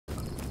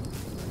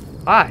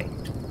Hi.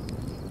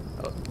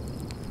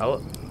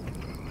 Hello?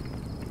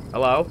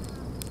 Hello?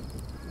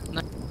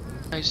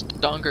 Nice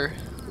donker.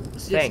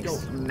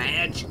 Thanks.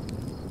 Madge.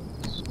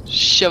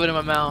 Shove it in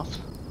my mouth.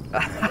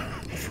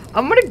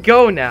 I'm gonna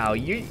go now.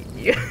 You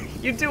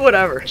do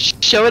whatever.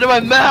 Shove it in my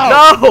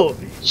mouth! No!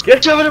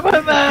 Get Shove it in my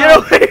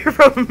mouth! away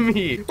from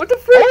me! What the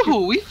frick?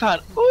 Oh, we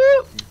found.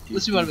 Oh,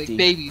 let's see how to make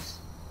babies.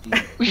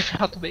 We found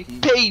how to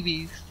make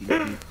babies.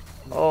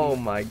 Oh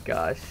my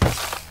gosh.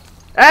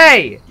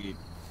 Hey!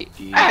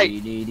 Hey!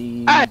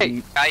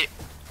 Hey!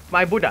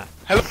 My Buddha.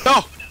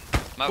 Hello.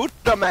 My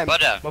Buddha man.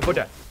 Buddha. My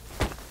Buddha.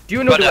 Do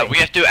you know the Buddha, way? we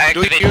have to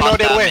activate you know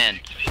the Pasta way? Man.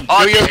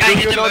 Oh, Do this you- guy do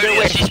hit you the know the way?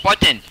 Murray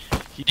Spartan.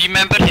 Do you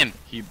remember him?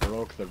 He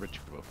broke the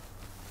ritual.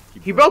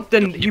 He broke the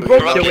way. He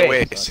broke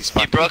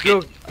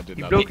Broke- it. I did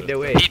He not broke know the that.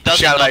 way. He doesn't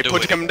Shall know I the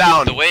put way. him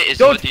down? The way is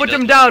Don't what he put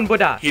him does. down,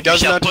 Buddha. He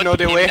does We shall not put know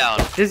the him way. down.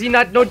 Does he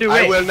not know the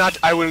way? I will not.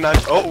 I will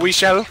not. Oh, we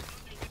shall.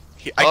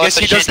 I Oh, guess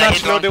he shit, does I not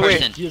hit know wrong the way.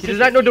 person. He does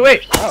not know the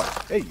way. Oh,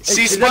 hey,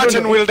 See, does not know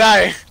Spartan the- will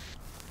die.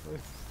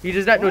 He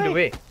does not know the Why?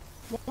 way.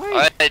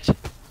 Alright,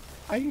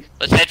 I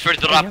let's head for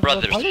the I drop, have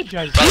brothers.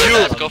 apologized. Brother,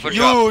 let's go for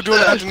drop. You do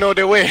not know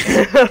the way.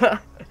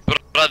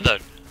 Brother,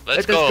 let's Let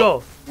us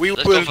go. We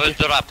Let's will. go for the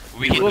drop.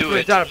 We can Go do for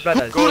it. the drop,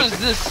 brothers. Who is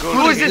this? Go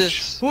Who is to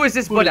this? Who is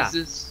this Who Buddha? is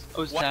this?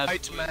 Oh, it's Dab.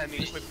 White man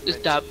It's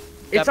equipment. Dab.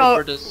 It's Dab all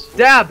Brothers.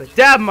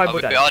 dab, my Are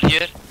we Buddha. all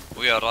here?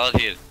 We are all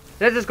here.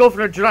 Let us go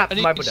for a drop, I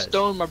need my to Buddha.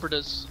 stone my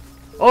brothers.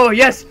 Oh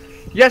yes,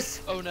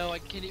 yes. Oh no, I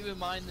can't even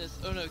mine this.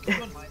 Oh no,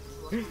 keep on mine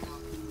this.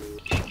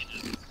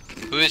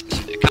 Who is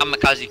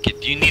Kamikaze Kid?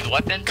 Do you need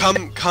weapons?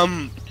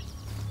 Come.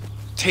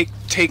 Take.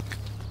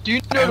 Do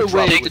you know the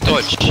way Take to the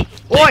torch. Oi!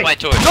 Take my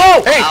torch.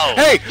 No! Hey, Ow.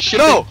 hey, Shit.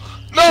 no,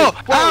 Whoa,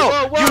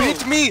 ow, whoa, you whoa.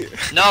 hit me.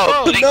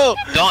 No, Blink. no.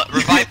 Don't You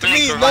revive hit Blink.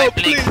 me, no, Revive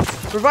Blink.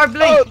 please. Revive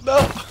Blink! Oh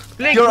no.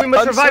 Blink, You're we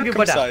must revive you,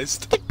 Buddha.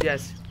 uncircumcised.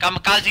 Yes.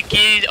 Kamikaze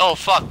Kid. Oh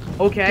fuck.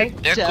 Okay.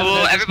 They're Damn, cool.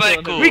 I just Everybody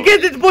killed cool. him. We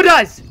get it,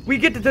 Buddhas! We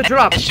get the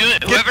drop. As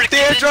soon, whoever the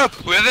gets it, airdrop.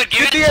 whoever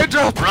gives Get the it,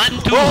 airdrop. run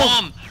to Oh.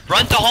 home.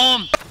 Run to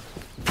home.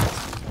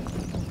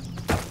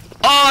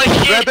 Oh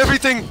Grab shit!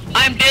 everything.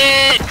 I'm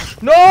dead.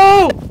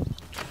 No!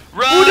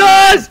 Run. Who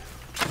does?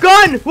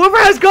 Gun! Whoever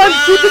has gun,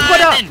 shoot this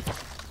Buddha! Run.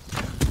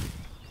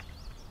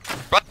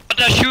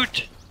 Brother,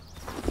 shoot.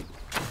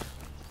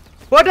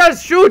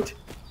 Buddhas, shoot!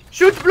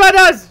 Shoot,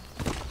 brothers!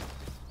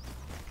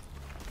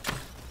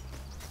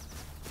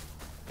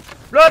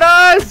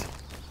 Brothers!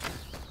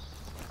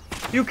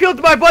 You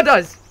killed my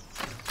Buddhas!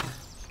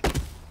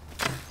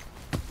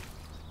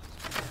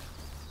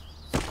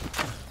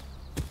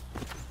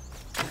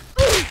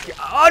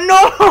 Oh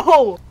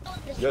no!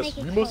 Yes,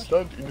 we must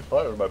stand in the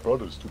fire, my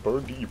brothers, to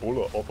burn the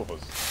Ebola off of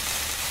us.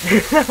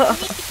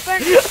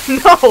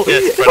 No!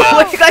 Yes, Why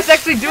brother. are you guys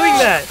actually doing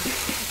that?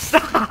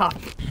 Stop!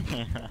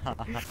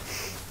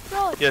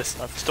 Bro, Yes,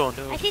 stone.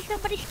 I see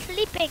somebody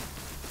sleeping.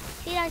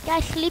 See that guy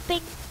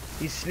sleeping?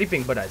 He's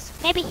sleeping, Buddhas.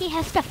 Maybe he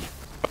has stuff.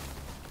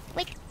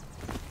 Wait.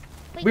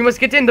 We must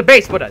get in the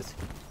base, Buddhas.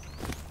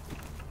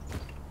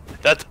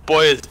 That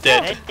boy is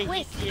dead.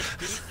 Wait.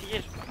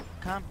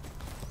 Come.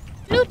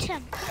 Loot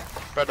him.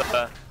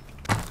 Brother.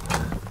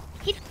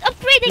 He's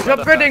upgrading. He's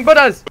upgrading,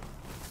 Buddhas!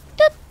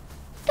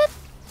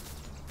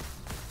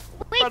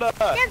 Wait. Brother.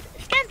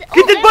 Stand.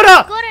 Get it,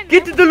 Buddha!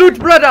 Get the loot,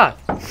 brother!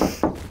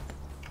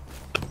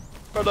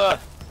 Brother.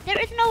 There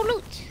is no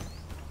loot.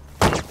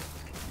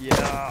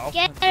 Yeah.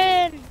 Get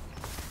in.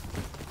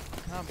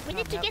 Come, We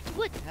need to help, get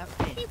wood. help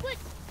We me. need wood.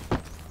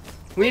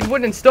 We need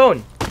wood and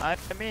stone. I'm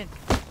in.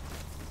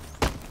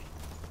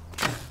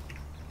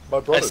 My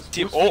brothers.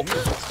 team.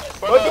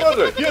 who's- My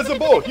brother! He has a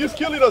bow! He is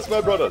killing us,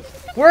 my brothers!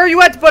 Where are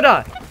you at,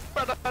 Buddha?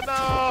 Brother,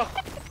 no.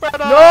 Brother.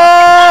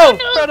 No!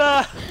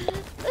 Brother.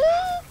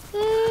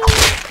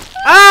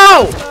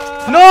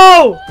 Ow!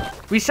 No!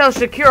 We shall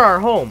secure our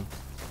home.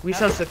 We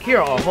shall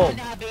secure our home.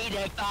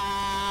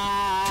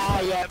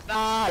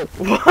 What?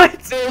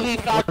 One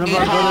of our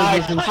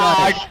brothers is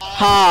inside.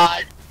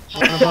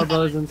 One of our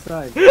brothers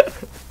inside.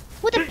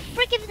 Who the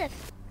frick is this?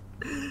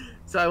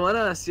 So I want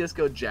a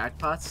CS:GO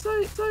jackpot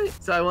site.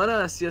 So I want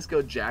a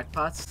CS:GO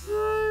jackpot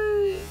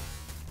site.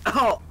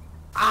 Oh,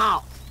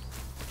 ow!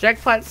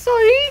 Jackpot,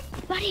 sorry.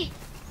 Buddy.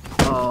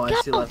 Oh, I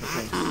see Go. lots of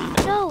things.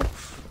 No.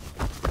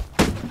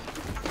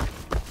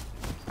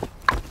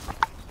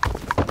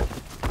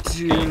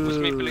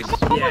 Dude,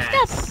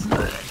 yes.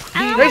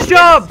 Nice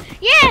job.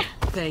 Yeah.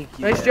 Thank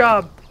you. Nice man.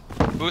 job.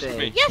 Boost Thank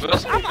me. Yes,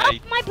 Boost I'm me. up,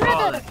 my Oh,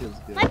 brother. that feels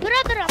good. My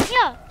brother, I'm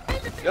here.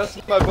 Yes,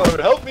 my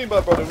brother! Help me, my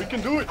brother! We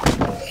can do it!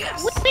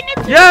 We need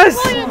to Yes!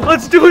 destroy it.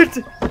 Let's do it!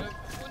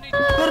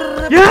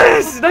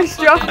 Yes! Nice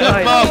job,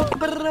 guys!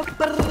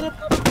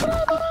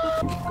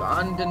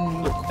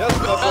 Ugandan. Yes,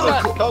 my brother!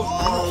 Come! We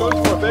return to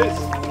our base!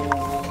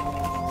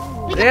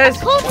 We Yes.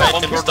 can hold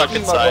I'm them. stuck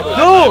inside.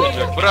 No!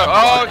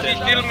 Oh, he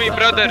killed me,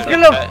 brother.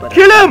 Kill him!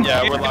 Kill him!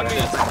 Yeah, we're locked in.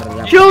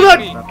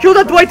 Kill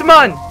that white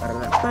man!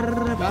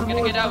 I'm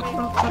gonna get out. Who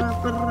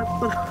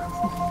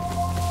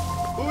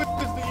is the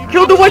evil?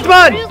 Kill the white Are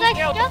man! you guys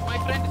stuck? My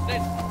friend is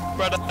dead.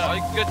 Brother, I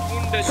got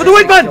wounded. Kill the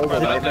white man!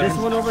 This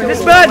one over This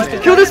here.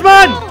 man! Kill this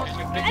man!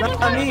 I don't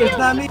not me, want it's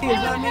not me, you. it's not I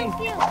me. don't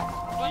want you.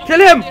 Kill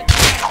him!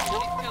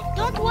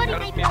 Don't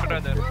worry, my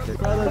brother.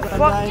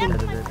 Fuck! I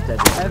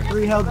have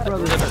 3 health,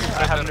 brothers.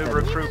 I have a new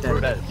recruit for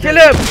that. Kill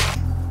him!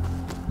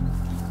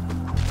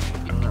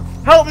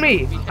 Help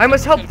me! I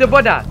must help the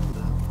Buddha.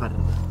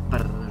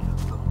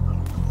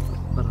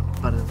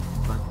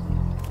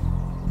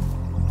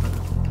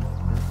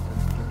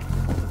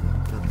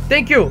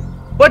 Thank you,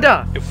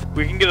 Buddha. If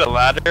we can get a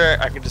ladder,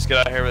 I can just get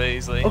out here really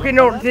easily. Okay,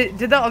 no, did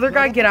the other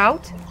guy get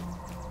out?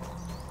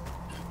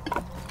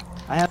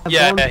 I have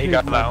Yeah, bone he pig,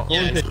 got my out.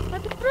 bone pig. My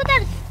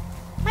brothers.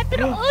 My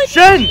brother. Oh,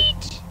 Shen!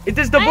 shit. It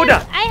is the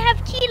Buddha. I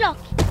have key lock.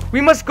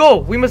 We must go.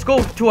 We must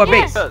go to our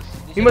Yes. base.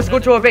 We must go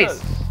to our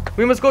base.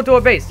 We must go to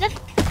our base.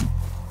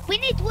 We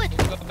need wood.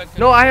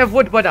 No, I have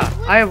wood, Buddha.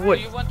 I have wood.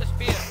 You want a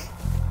spear?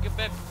 Give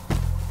Beb.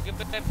 Give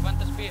Beb.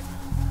 Want a spear?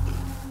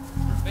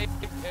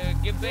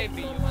 Give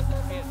baby. You want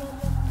a spear?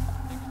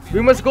 We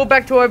must go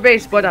back to our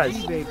base, Buddhas.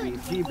 G-baby,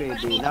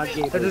 G-baby, not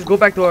gay Let baby. us go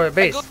back to our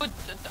base.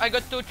 I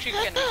got 2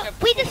 chicken.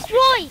 We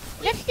destroy.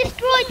 Let's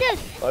destroy this.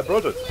 My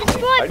brothers,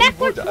 Destroy I need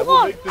backwards wood. I will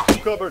wall. make this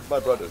covered, my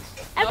brothers.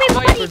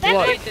 Everybody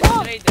backwards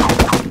wall.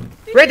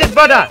 Raid it,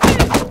 Buddha!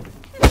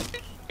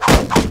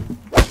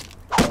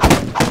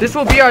 This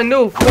will be our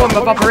new form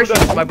of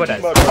operations, my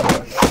Buddhas.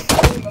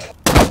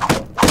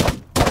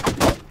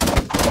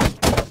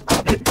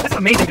 This is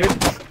amazing, dude.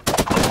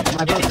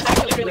 My brothers.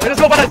 Let us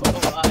go, Buddhas!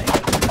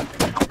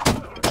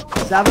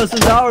 Savas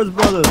is ours,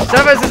 brothers.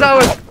 Savas is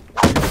ours!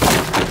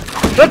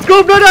 Let's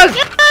go, brothers!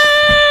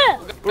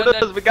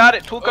 Brothers, we got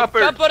it. 2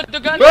 copper.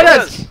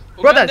 Brothers!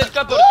 Brothers!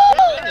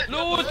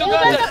 Loot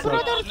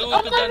Brothers,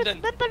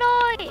 Ugandan.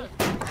 Pepperoni.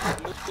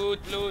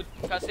 Loot.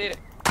 Kasir.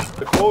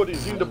 The code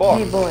is in the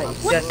box.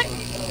 Yes.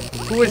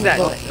 Who is that?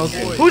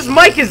 Whose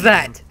mic is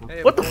that?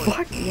 What the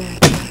fuck?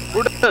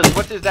 Brutus,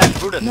 what is that?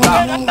 Brutus,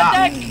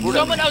 Attack!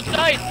 Someone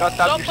outside!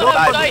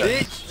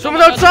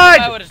 Someone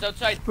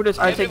outside! Brutus,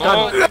 I take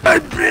down.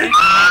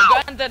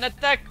 Ugandan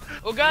attack!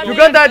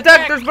 Uganda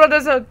attack! There's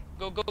brothers out!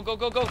 Go! You're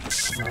going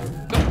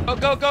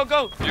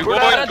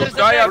to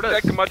die out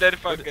there,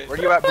 motherfucker. Where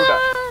you at,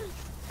 Brutus?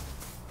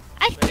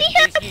 I see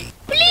him.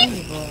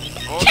 Please.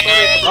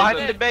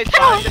 Behind the base,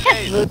 behind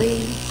the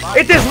base.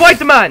 It is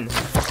white man!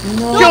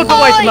 Kill the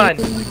white man!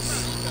 Kill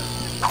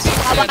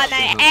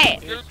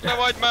the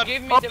white man.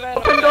 Give me the barrel.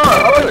 Open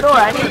door,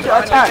 I need to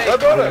attack. My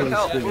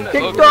brothers.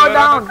 Kick door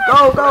down,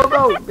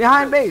 go,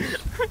 behind base.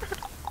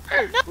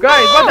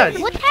 Guys, brothers!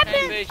 What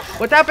happened?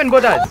 What happened,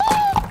 brothers?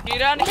 He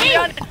ran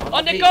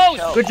on the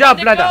coast. Good job, on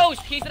the brother.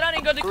 coast. He's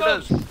running on the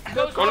coast.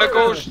 On the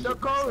coast.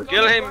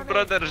 Kill him,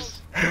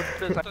 brothers.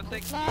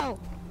 Hello.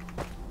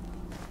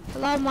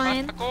 Hello,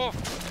 man.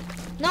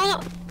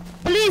 No.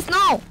 Please,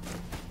 no.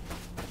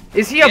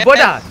 Is he a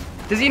Buddha?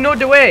 Does he know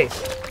the way?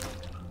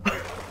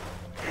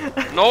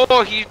 No,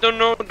 he don't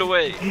know the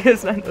way. He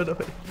does not know the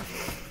way.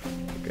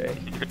 Okay.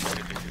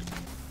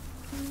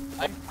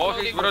 Oh,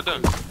 his brother.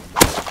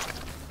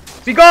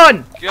 Be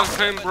gone! Kill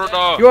him,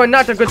 brother. You are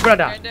not a good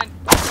brother.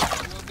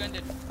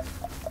 Ugandan.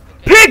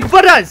 Pig,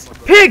 brothers!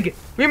 Pig!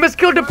 We must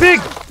kill the pig!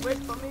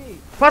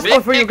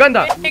 Passport for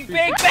Uganda. Big.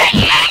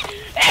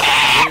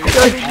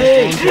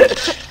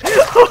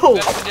 Oh!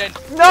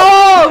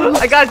 No!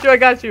 I got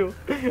you.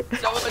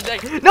 Someone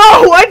died.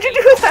 No! Why'd you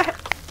do that?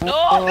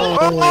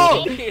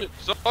 No! Kill.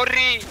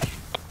 Sorry.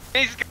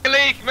 He's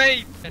killing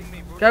me.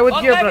 Guy with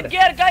gear, Guy brother.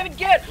 with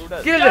gear.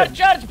 Kill him!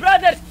 Charge,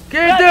 brothers.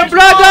 Kill them,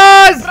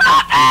 brothers!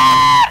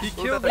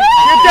 Kill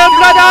them,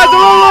 brothers!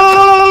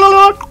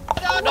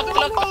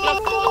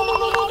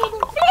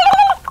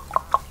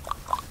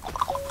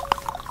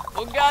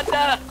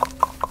 Uganda.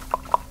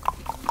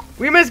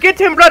 We must get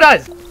him,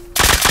 brothers!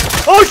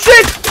 Oh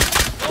shit!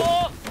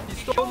 Oh! He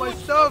stole my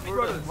stuff,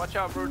 brothers. Watch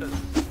out, brothers.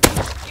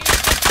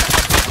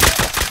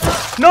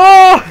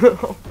 No!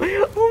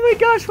 Oh my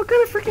gosh, what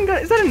kind of freaking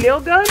gun? Is that a nail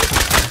gun?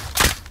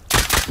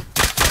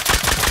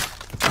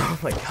 Oh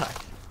my god.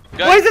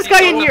 Guys, Why is this he's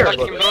guy in not here? the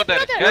fucking brother.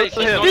 Guys,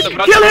 he's not Just the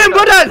brother. kill him,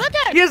 brothers!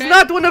 Brother! He is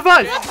not one of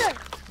us! Brother.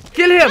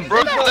 Kill him!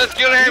 Brothers,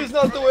 kill him. He's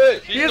not the way.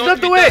 He is not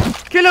the way!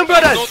 Kill him, He's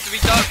brothers! not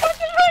with us.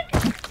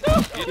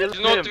 He's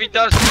not with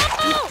us.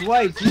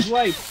 He's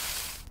white.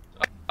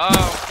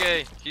 Ah,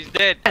 okay. He's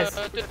dead.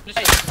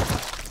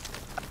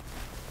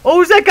 Oh,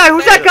 who's that guy?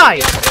 Who's that guy?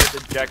 The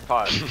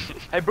jackpot.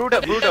 Hey,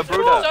 Bruda.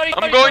 Sorry,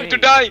 I'm going to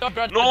die. Stop,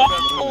 brother.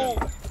 No.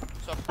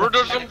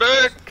 Brothers, I'm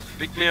dead.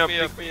 Pick me up.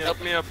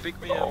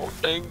 Oh,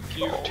 thank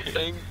you.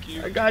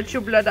 I got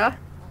you, brother.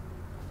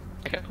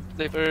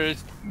 The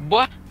first.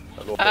 What?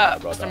 Hello, my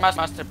brother.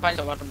 Master, punch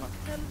the watermark.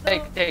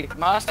 Take,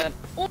 master.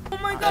 Oh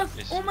my god,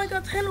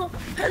 hello,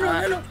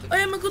 I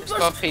am a good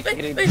Stop person.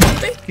 it.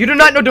 Wait. You do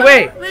not know the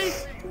way.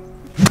 Wait.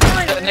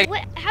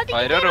 Wait, how did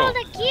I you don't get all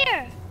know. the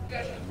gear?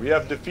 We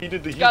have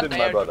defeated the heathen,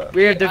 my brother.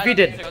 We are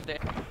defeated.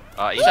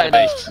 Easy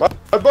base.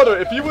 My brother,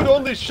 if you would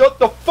only shut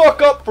the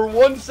fuck up for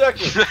 1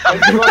 second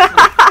and trust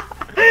me.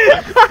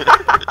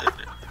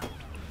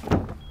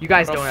 You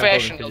guys don't have golden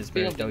Professional fidget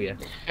spinners, do you?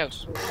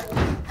 House.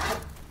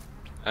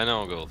 I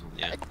know, gold.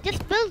 Yeah.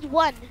 Just build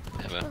one.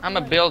 I'm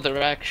a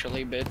builder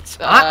actually, but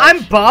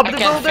I'm Bob I the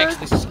can't Builder?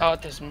 fix this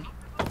autism.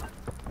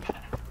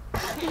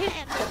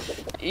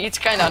 It's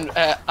kind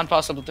of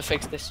impossible to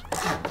fix this.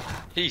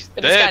 He's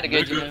But it's dead. kind of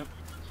good, you know.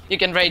 You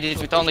can raid it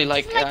with only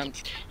like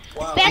Best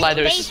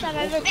ladders. base I've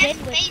ever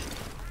been with.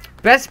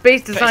 Best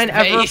base design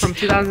Best ever base. from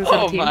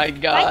 2017. Oh my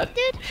god. Right,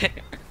 dude?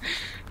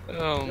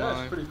 Oh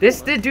my.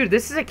 This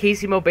is a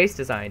Casimo base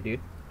design, dude.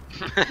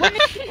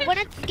 When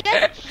it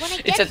gets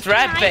It's a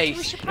trap night, base.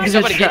 we should If probably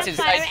somebody go gets on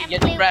inside, fire you and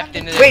get play trapped on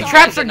in the the- Wait, side.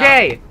 traps are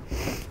gay.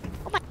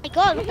 Oh my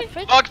god, what the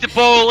frick? Fuck the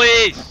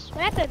police!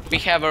 What happened? We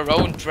have our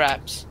own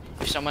traps.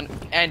 If someone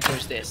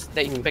enters this,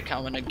 they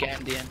become an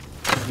Ugandan.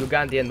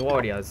 Ugandan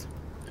warriors.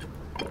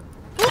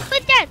 Who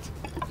is that?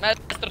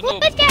 Master Who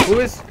Noob. is that?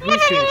 Who's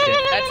shooting shit?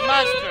 That's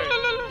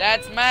Master.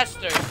 That's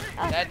Master.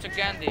 That's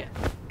Ugandan.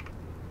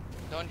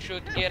 Don't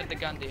shoot here, the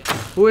Ugandan.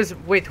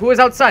 Who is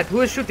outside? Who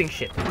is shooting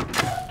shit?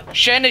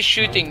 Shen is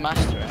shooting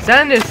Master.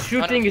 Sen is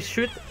shooting his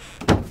shoot.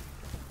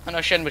 Oh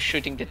no, Shen was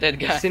shooting the dead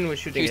guy. Sin was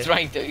shooting He was it.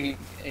 trying to.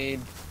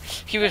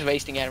 He was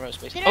wasting arrows,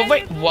 basically. Did Oh I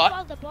wait, remove what?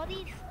 all the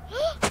bodies?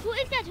 Who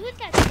is that? Who is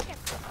that? Who is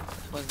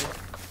that? Was it?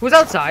 Who's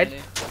outside?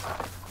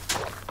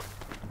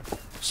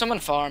 Someone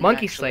farmed.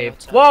 Monkey actually, slave.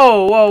 outside.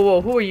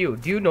 Whoa. Who are you?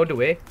 Do you know the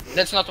way?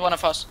 That's not one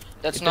of us.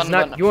 That's It not is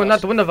one of You are us.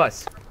 not one of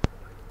us.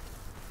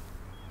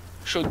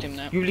 Shoot him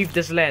now. You leave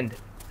this land.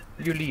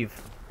 You leave.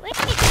 Wait.